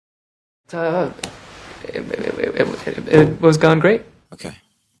It was gone great. Okay.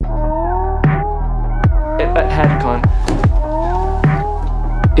 It had gone.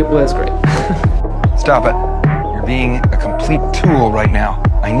 It was great. Stop it. You're being a complete tool right now.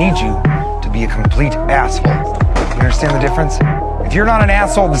 I need you to be a complete asshole. You understand the difference? If you're not an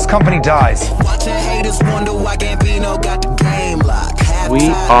asshole, this company dies. Watching haters wonder why Gambino got the game locked. We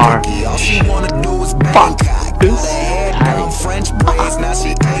are all she wanna do is fuck this French braids, now she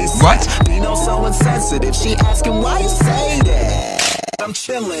ace. What? Bino so insensitive, she asking why you say that. I'm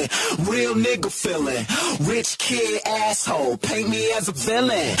chillin', real nigga feelin', rich kid asshole, paint me as a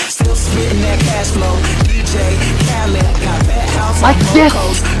villain. Still spittin' that cash flow, DJ Khaled, got that house like this.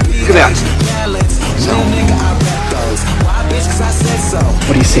 Look at that. Balance, real nigga I rap those. Why bitch? 'Cause I said so.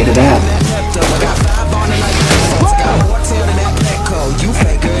 What do you say to that? Got 5 on it like folks. Got more tail than that Petco. You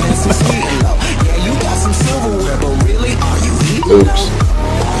faker than some sweet and low. Yeah, you got some silverware, but really, are you eating? Oops.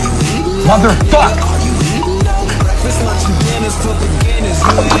 Motherfuck! Are you eating though? Breakfast, lunch, and dinner's for beginners.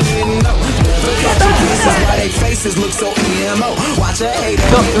 You ain't eating no. Never catching pieces why they faces look so emo. Watch a hater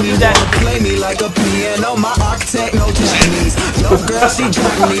hit me, wanna play me like a piano. My architect, no Japanese. Yo, girl, she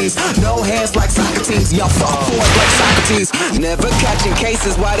Japanese. No hands like Socrates. Y'all fuck forward like Socrates. Never catching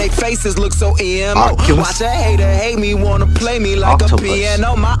cases why they faces look so emo. Watch a hater hate me, wanna play me like a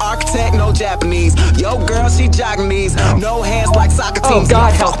piano. My architect, no Japanese. Yo, girl, she Japanese. No hands like Socrates. Oh,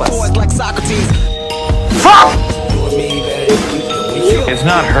 God help us. Forward like Socrates. Fuck! It's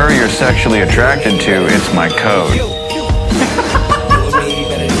not her you're sexually attracted to, it's my code.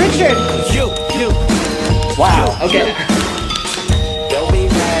 Richard! Wow, okay. Don't be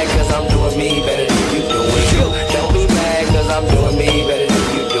mad 'cause I'm doing me better than you doing you. Don't be mad 'cause I'm doing me better than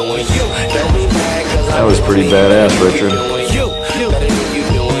you doing you. Don't be mad 'cause That was pretty badass, Richard. doing you better than you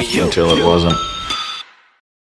doing you. Until it wasn't.